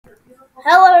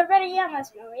Hello everybody, I'm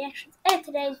Asmo Reactions, and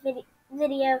today's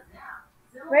video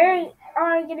we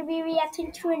are going to be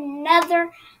reacting to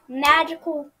another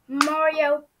Magical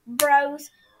Mario Bros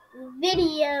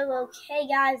video. Okay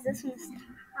guys, this one's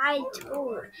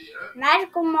titled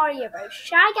Magical Mario Bros.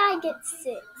 Shy Guy Gets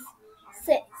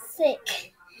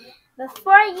Sick.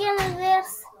 Before I get into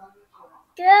this,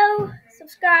 go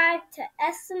subscribe to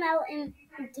SML and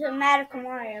to Magical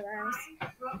Mario Bros.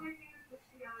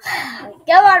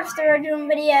 Go out of the doing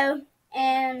video,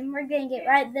 and we're gonna get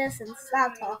right at this and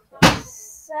stop talking.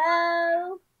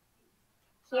 So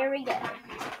here we go.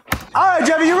 Alright,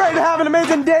 Jeffy, you ready to have an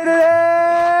amazing day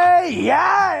today?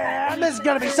 Yeah, this is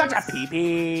gonna be such a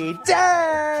pee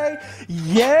day.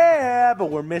 Yeah, but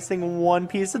we're missing one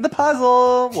piece of the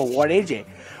puzzle. Well, what is it?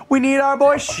 We need our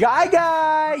boy Shy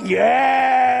Guy.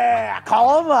 Yeah,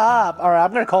 call him up. All right,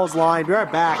 I'm gonna call his line. Be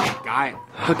right back. Guy.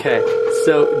 Okay,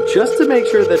 so just to make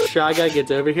sure that Shy Guy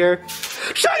gets over here.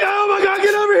 Shy Guy, oh my God,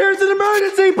 get over here! It's an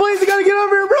emergency. Please, you gotta get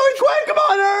over here really quick. Come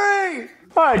on, hurry!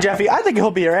 All right, Jeffy, I think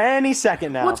he'll be here any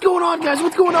second now. What's going on, guys?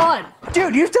 What's going on?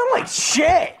 Dude, you sound like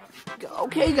shit.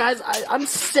 Okay, guys, I'm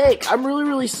sick. I'm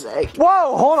really sick.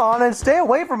 Whoa, hold on, and stay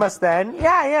away from us then.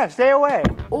 Yeah, stay away.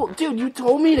 Oh, dude, you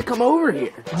told me to come over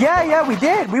here. Yeah, we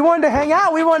did. We wanted to hang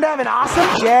out. We wanted to have an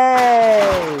awesome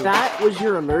day. That was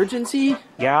your emergency?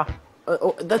 Yeah.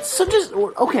 That's so just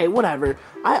okay. Whatever.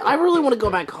 I really want to go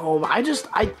back home. I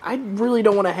really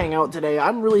don't want to hang out today.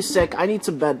 I'm really sick. I need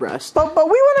some bed rest. But we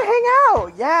want to hang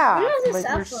out. Yeah. But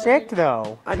you're sick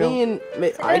though. I mean,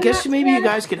 I guess maybe you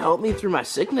guys can help me through my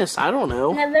sickness. I don't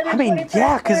know. I mean,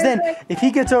 yeah, because then if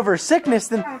he gets over sickness,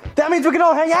 then that means we can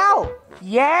all hang out.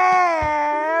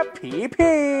 Yeah, pee.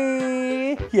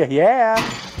 Yeah.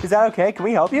 Is that okay? Can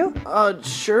we help you?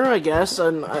 Sure, I guess.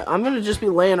 And I'm gonna just be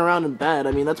laying around in bed.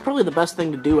 I mean, that's probably the best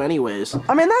thing to do anyways.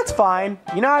 I mean, that's fine.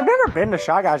 You know, I've never been to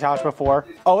Shy Guy's house before.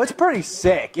 Oh, it's pretty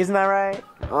sick. Isn't that right?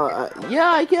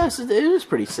 Yeah, I guess it is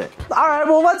pretty sick. All right,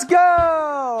 well, let's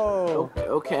go.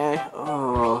 Okay.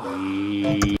 Oh.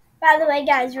 By the way,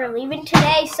 guys, we're leaving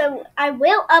today, so I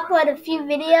will upload a few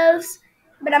videos,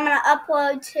 but I'm gonna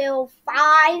upload till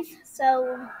 5.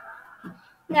 So.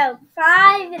 No,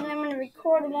 5, and then I'm going to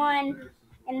record 1,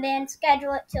 and then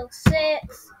schedule it till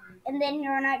 6, and then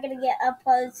you're not going to get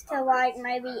uploads till, like,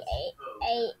 maybe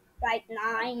 8, like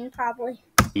 9, probably.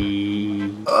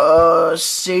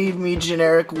 Save me,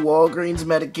 generic Walgreens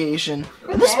medication.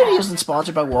 And this video isn't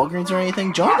sponsored by Walgreens or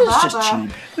anything. Jonathan's just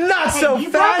cheap. Not so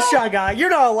fast, Shy Guy. You're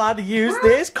not allowed to use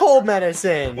this cold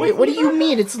medicine. Wait, what do you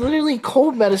mean? It's literally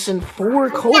cold medicine for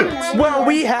colds. Well,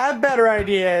 we have better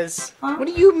ideas. What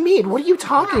do you mean? What are you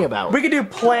talking about? We could do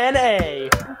Plan A.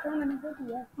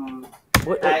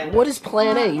 What is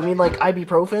Plan A? You mean like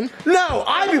ibuprofen? No,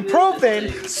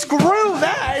 ibuprofen. Screw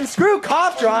that and screw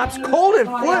cough drops, cold and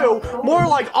flu. More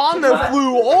like on the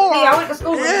flu or. Hey, I went to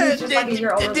school with just like a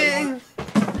year older.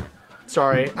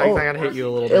 Sorry, I think I hit you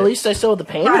a little bit. At least I still have the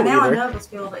pain Right now, I reliever. know this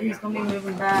feel, but he's gonna be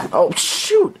moving back. Oh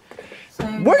shoot!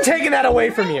 We're taking that away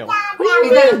from you. What do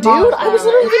you mean, dude? I was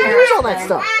literally gonna use all that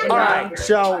stuff. Alright,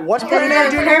 so what's Plan A,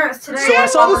 Junior? So I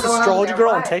saw this astrology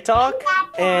girl on TikTok,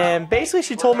 and basically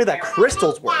she told me that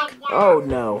crystals work. Oh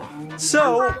no.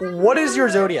 So, what is your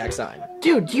zodiac sign?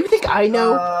 Dude, do you think I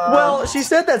know? Well, she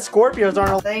said that Scorpios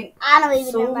aren't I don't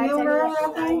even know my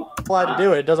zodiac. allowed to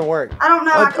do it. It doesn't work. I don't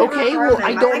know. Okay, well,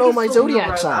 I don't know my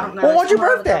zodiac sign. Well, what's your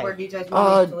birthday?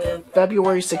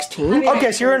 February 16th?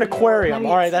 Okay, so you're an aquarium.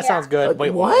 Alright, that sounds good.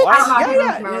 Wait, What?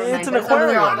 Yeah, it's an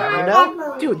aquarium, you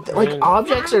know? Dude, like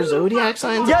objects are zodiac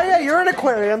signs? Yeah, you're an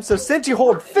aquarium, so since you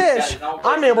hold fish,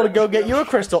 I'm able to go get you a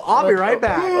crystal. I'll be right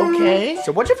back. Okay.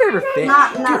 So what's your favorite fish? Dude,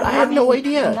 I have no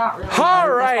idea.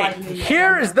 Alright,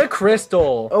 here is the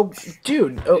crystal. Oh,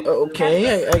 dude,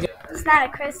 okay. I It's not a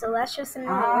crystal, that's just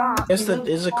another rock. guess that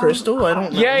is a crystal? I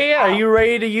don't know. Yeah, are you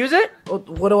ready to use it?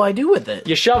 What do I do with it?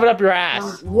 You shove it up your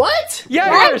ass. What?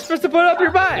 Yeah, you're supposed to put it up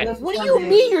your butt. What do you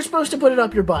mean you're supposed to put it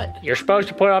up your butt? You're supposed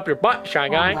to put it up your butt, Shy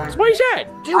Guy. That's what he said.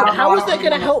 Dude, how is that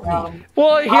gonna help me?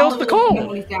 Well, it heals the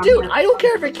cold. Dude, I don't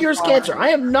care if it cures cancer. I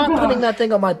am not putting that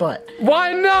thing on my butt.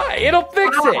 Why not? It'll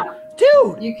fix it.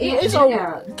 Dude, it's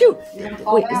a dude.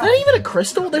 Wait, is that even a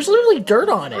crystal? There's literally dirt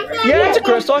on it. Yeah, it's a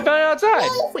crystal. I found it outside.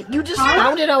 Wait, you just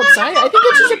found it outside? I think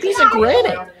it's just a piece of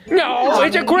granite. No,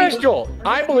 it's a crystal.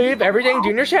 I believe everything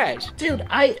Junior says. Dude,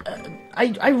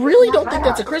 I really don't think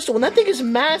that's a crystal, and that thing is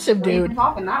massive, dude.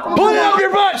 Popping that one. Put it up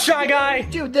your butt, Shy Guy!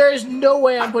 Dude, there is no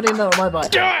way I'm putting that on my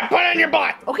butt. Do it! Put it in your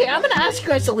butt! Okay, I'm gonna ask you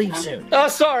guys to leave soon. Oh,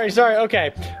 sorry,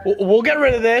 okay. We'll get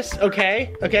rid of this,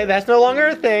 okay? Okay, that's no longer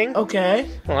a thing. Okay.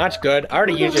 Well, that's good. I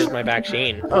already used it as my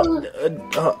vaccine.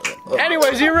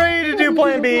 Anyways, you ready to do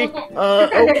Plan B?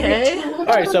 Okay.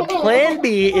 Alright, so Plan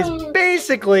B is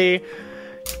basically...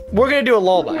 We're gonna do a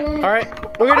lullaby, alright?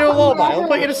 We're gonna do a lullaby. We'll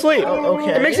put you to sleep.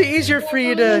 Okay. It makes it easier for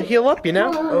you to heal up, you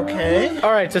know? Okay.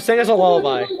 Alright, so sing us a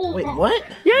lullaby. Wait, what?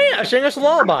 Yeah, sing us a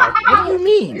lullaby. What do you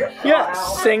mean? Yeah,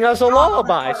 sing us a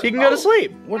lullaby so you can go to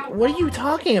sleep. What are you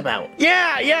talking about?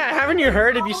 Yeah, haven't you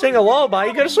heard if you sing a lullaby,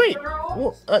 you go to sleep?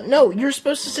 Well, no, you're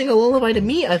supposed to sing a lullaby to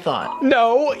me, I thought.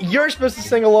 No, you're supposed to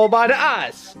sing a lullaby to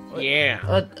us. Yeah.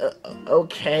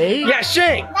 Okay. Yeah,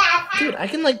 sing! Dude, I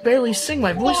can like barely sing.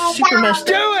 My voice is super messed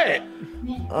Do up. it!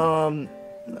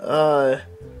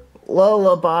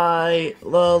 Lullaby,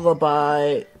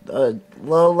 lullaby.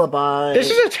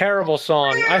 This is a terrible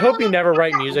song. I hope you never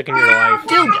write music in your life.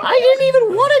 Dude, I didn't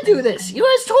even want to do this. You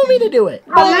guys told me to do it.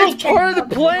 Well, it's part of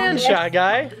the plan, Shy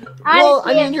Guy. Well,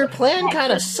 I mean, your plan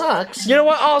kind of sucks. You know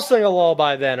what? I'll sing a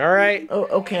lullaby then, alright? Oh,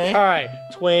 okay. Alright.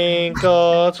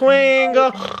 Twinkle,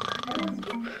 twinkle.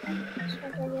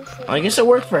 I guess it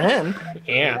worked for him.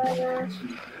 Yeah.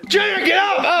 Junior, get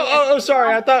up! Oh,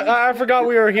 sorry. I forgot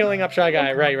we were healing up Shy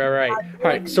Guy. Right.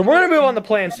 Alright, so we're gonna move on to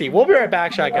Plan C. We'll be right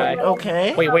back, Shy Guy.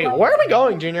 Okay. Wait, where are we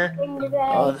going, Junior?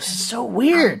 Oh, this is so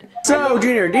weird. So,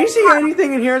 Junior, do you see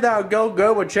anything in here that would go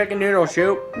good with chicken noodle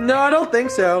soup? No, I don't think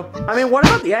so. I mean, what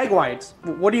about the egg whites?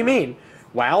 What do you mean?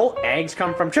 Well, eggs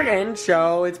come from chicken,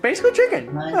 so it's basically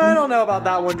chicken. I don't know about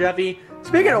that one, Jeffy.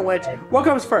 Speaking of which, what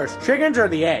comes first, chickens or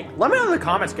the egg? Let me know in the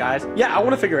comments, guys. Yeah, I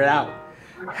want to figure it out.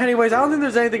 Anyways, I don't think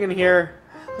there's anything in here.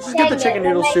 Let's just get the chicken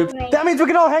noodle soup. That means we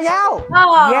can all hang out!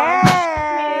 Oh,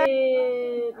 Yeah!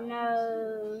 dude,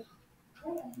 no.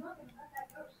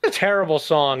 It's a terrible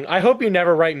song. I hope you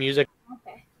never write music.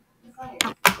 Okay.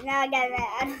 Now I got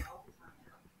that.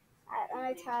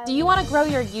 Do you want to grow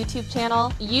your YouTube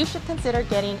channel? You should consider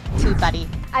getting TubeBuddy.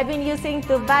 I've been using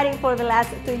TubeBuddy for the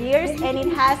last 2 years and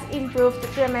it has improved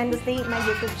tremendously my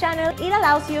YouTube channel. It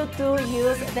allows you to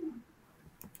use the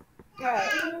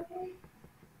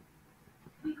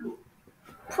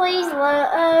Please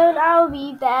load. I'll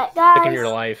be back, guys. In your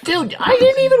life. Dude, I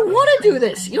didn't even want to do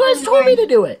this. You guys told me to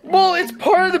do it. Well, it's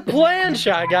part of the plan,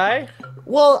 Shy Guy.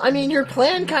 Well, I mean, your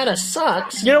plan kind of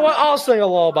sucks. You know what? I'll sing a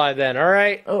lullaby then,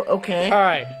 alright? Oh, okay.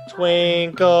 Alright.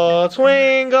 Twinkle,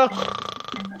 twinkle.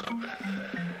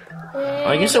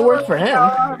 I guess it worked for him.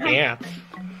 Yeah.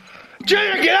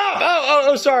 Junior, get up!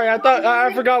 Oh, sorry.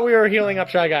 I forgot we were healing up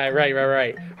Shy Guy. Right.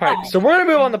 Alright, so we're gonna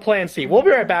move on to Plan C. We'll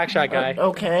be right back, Shy Guy.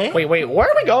 Okay. Wait, where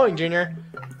are we going, Junior?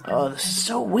 Oh, this is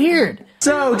so weird.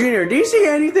 So, Junior, do you see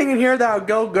anything in here that would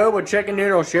go good with chicken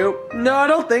noodle soup? No, I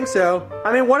don't think so.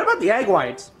 I mean, what about the egg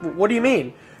whites? What do you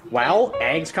mean? Well,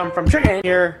 eggs come from chicken.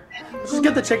 Here, let's just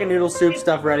get the chicken noodle soup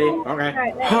stuff ready.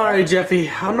 Okay. Alright, Jeffy,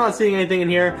 I'm not seeing anything in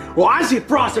here. Well, I see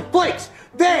frosted flakes.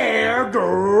 They're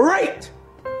great!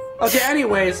 Okay,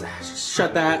 anyways,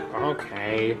 shut that.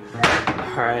 Okay.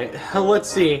 Alright, let's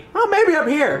see. Oh, maybe up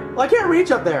here. Well, I can't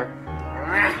reach up there.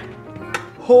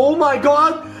 Oh my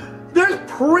god! There's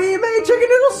pre-made chicken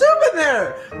noodle soup in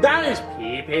there! That is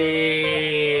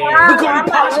pee-pee! We couldn't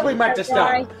possibly mess this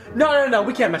up. No,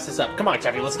 we can't mess this up. Come on,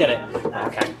 Jeffy, let's get it.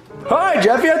 Okay. Alright,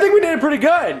 Jeffy, I think we did it pretty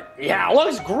good. Yeah, it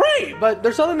looks great, but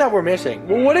there's something that we're missing.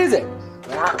 Well, what is it?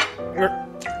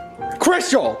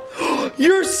 Crystal!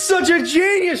 You're such a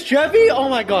genius, Jeffy! Oh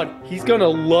my god, he's gonna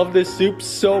love this soup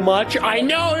so much. I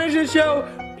know, it should show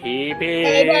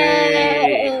pee-pee.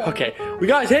 Okay, we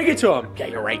gotta take it to him. Yeah,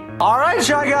 you're right. Alright,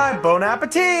 Shy Guy, bon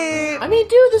appetit! I mean,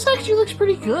 dude, this actually looks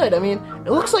pretty good. I mean,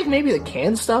 it looks like maybe the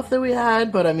canned stuff that we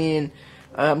had, but I mean,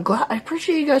 I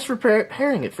appreciate you guys for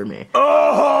preparing it for me.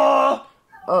 But,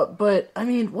 I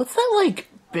mean, what's that, like,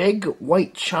 big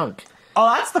white chunk?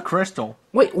 Oh, that's the crystal.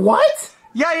 Wait, what?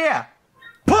 Yeah.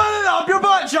 Put it up your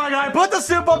butt, Shy Guy! Put the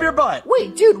soup up your butt!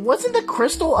 Wait, dude, wasn't the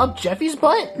crystal up Jeffy's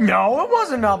butt? No, it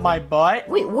wasn't up my butt.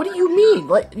 Wait, what do you mean?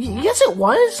 Like, yes it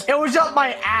was? It was up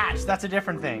my ass. That's a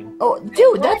different thing. Oh,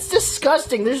 dude, that's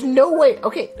disgusting. There's no way.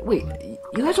 Okay, wait,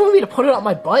 you guys want me to put it up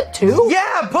my butt, too?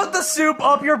 Yeah, put the soup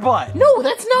up your butt. No,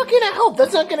 that's not gonna help.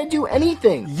 That's not gonna do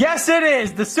anything. Yes, it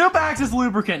is. The soup acts as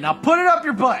lubricant. Now put it up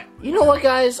your butt. You know what,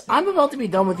 guys? I'm about to be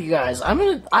done with you guys. I'm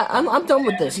done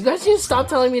with this. You guys need to stop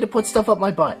telling me to put stuff up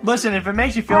my butt. Listen, if it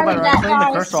makes you feel better, I clean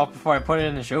the crystal off before I put it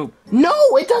in the soup. No,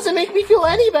 it doesn't make me feel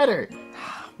any better.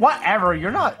 Whatever, you're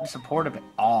not supportive at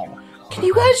all. Can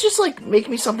you guys just, like, make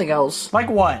me something else? Like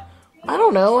what? I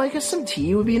don't know, I guess some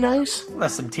tea would be nice.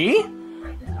 Some tea?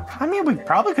 I mean, we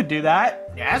probably could do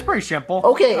that. Yeah, that's pretty simple.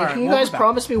 Okay, All right, can you we'll guys do that.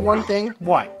 promise me one thing?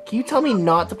 What? Can you tell me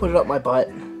not to put it up my butt?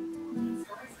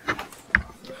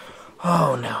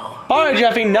 Oh no. Alright,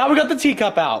 Jeffy, now we got the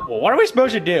teacup out. Well, what are we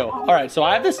supposed to do? Alright, so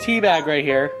I have this tea bag right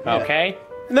here, okay?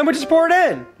 And then we just pour it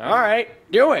in. Alright,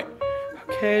 do it.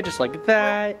 Okay, just like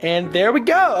that. And there we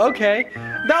go, okay.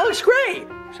 That looks great.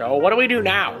 So what do we do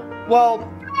now?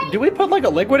 Well, do we put like a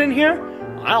liquid in here?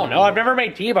 I don't know, I've never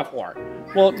made tea before.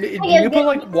 Well, do you put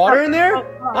like water in there?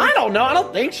 I don't know, I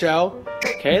don't think so.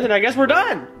 Okay, then I guess we're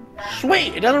done.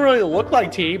 Sweet, it doesn't really look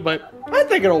like tea, but I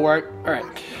think it'll work. Alright,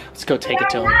 let's go take it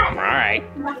to him. Alright.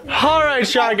 Alright,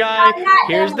 Shy Guy,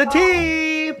 here's the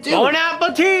tea. Bon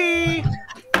appetit.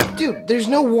 Dude, there's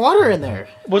no water in there.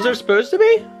 Was there supposed to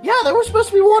be? Yeah, there was supposed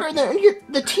to be water in there, and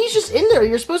the tea's just in there.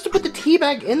 You're supposed to put the tea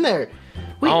bag in there.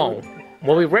 Wait, Oh,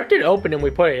 well, we ripped it open and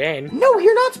we put it in. no,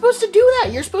 you're not supposed to do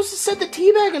that. You're supposed to set the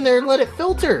tea bag in there and let it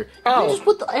filter. Oh. You just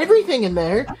put everything in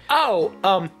there. Oh,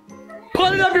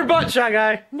 put it up your butt, Shy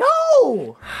Guy.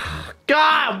 No!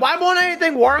 God, why won't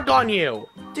anything work on you?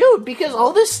 Dude, because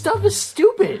all this stuff is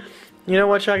stupid. You know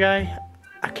what, Shy Guy?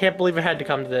 I can't believe it had to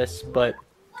come to this, but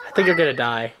I think you're gonna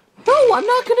die. No, I'm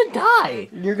not gonna die.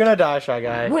 You're gonna die, Shy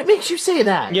Guy. What makes you say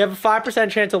that? You have a 5%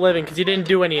 chance of living because you didn't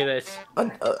do any of this.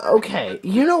 Okay,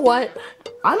 you know what?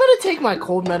 I'm gonna take my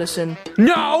cold medicine.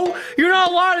 No! You're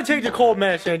not allowed to take the cold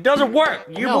medicine. It doesn't work.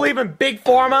 You No. believe in Big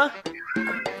Pharma?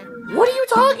 What are you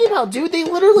talking about, dude? They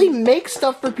literally make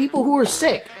stuff for people who are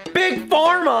sick. Big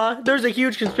Pharma? There's a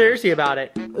huge conspiracy about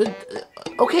it.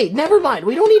 Okay, never mind.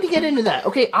 We don't need to get into that.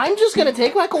 Okay, I'm just gonna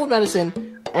take my cold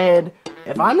medicine, and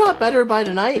if I'm not better by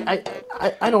tonight,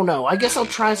 I don't know. I guess I'll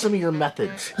try some of your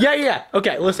methods. Yeah.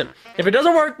 Okay, listen. If it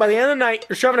doesn't work, by the end of the night,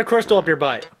 you're shoving a crystal up your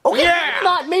butt. Okay,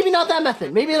 Yeah! maybe not that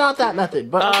method. Maybe not that method.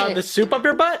 But okay, The soup up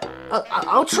your butt?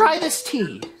 I'll try this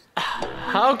tea.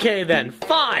 Okay then,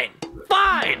 fine.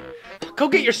 Go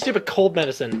get your stupid cold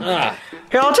medicine. Ugh.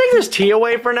 Here, I'll take this tea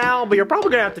away for now, but you're probably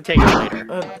gonna have to take it later.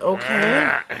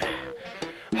 Okay.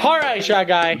 Alright, Shy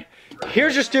Guy.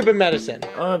 Here's your stupid medicine.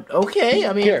 Okay.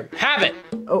 I mean, Here, have it.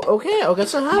 Okay. I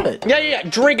guess I'll have it. Yeah.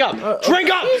 Drink up. Drink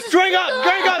up. Drink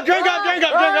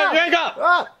up.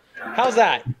 Ah. How's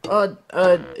that?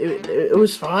 It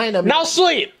was fine. I mean, Now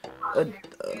sleep.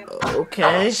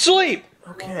 okay. Sleep.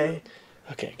 Okay.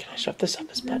 Okay, can I shove this up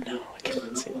his butt now? Okay,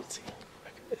 let's see.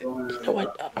 You know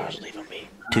what? I'll leave him be.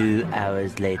 2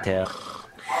 hours later.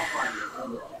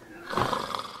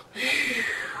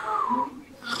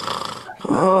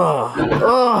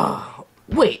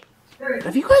 Wait.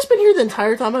 Have you guys been here the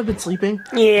entire time I've been sleeping?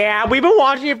 Yeah, we've been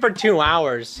watching it for 2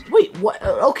 hours. Wait, what?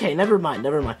 Okay, never mind.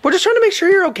 We're just trying to make sure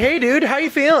you're okay, dude. How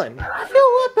you feeling? I feel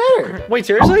a lot better. Wait,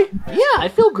 seriously? Yeah, I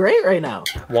feel great right now.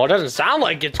 Well, it doesn't sound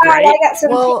like it's Alright, great. I got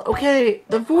some. Well, okay,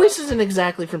 the voice isn't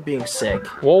exactly from being sick.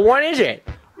 Well, what is it?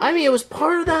 I mean, it was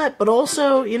part of that, but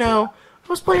also, you know, I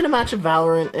was playing a match of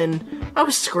Valorant, and I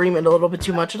was screaming a little bit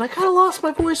too much, and I kind of lost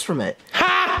my voice from it.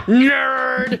 Ha!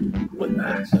 Nerd!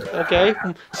 Okay,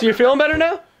 so you're feeling better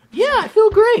now? Yeah, I feel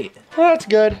great. Well, that's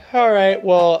good. Alright,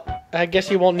 well, I guess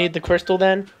you won't need the crystal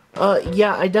then?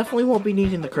 Yeah, I definitely won't be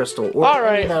needing the crystal, or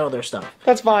Alright. any of that other stuff.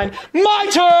 That's fine. My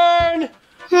turn!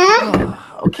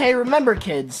 Okay, remember,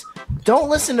 kids, don't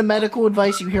listen to medical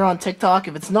advice you hear on TikTok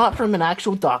if it's not from an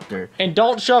actual doctor. And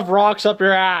don't shove rocks up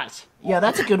your ass. Yeah,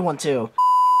 that's a good one, too.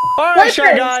 Alright,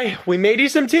 Shy Guy, we made you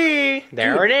some tea.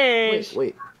 There it is.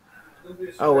 Wait.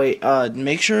 Oh, wait,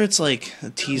 make sure it's, like,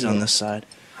 the T's on this side.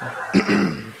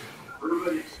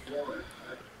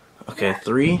 Okay,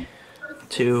 3,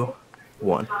 2,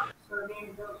 1.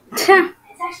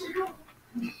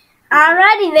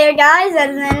 Alrighty there, guys.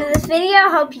 That's the end of this video.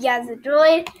 Hope you guys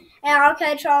enjoyed. And I'll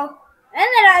catch y'all in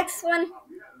the next one.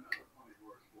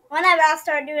 Whenever I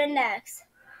start doing next.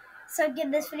 So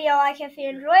give this video a like if you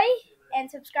enjoy. And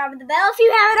subscribe to the bell if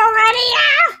you haven't already.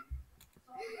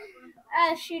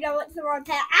 Shoot, I went to the wrong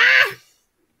tab.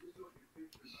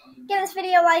 Give this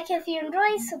video a like if you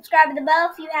enjoy. Subscribe to the bell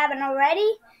if you haven't already.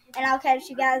 And I'll catch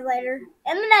you guys later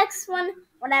in the next one.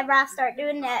 Whenever I start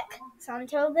doing next. So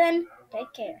until then,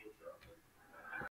 take care.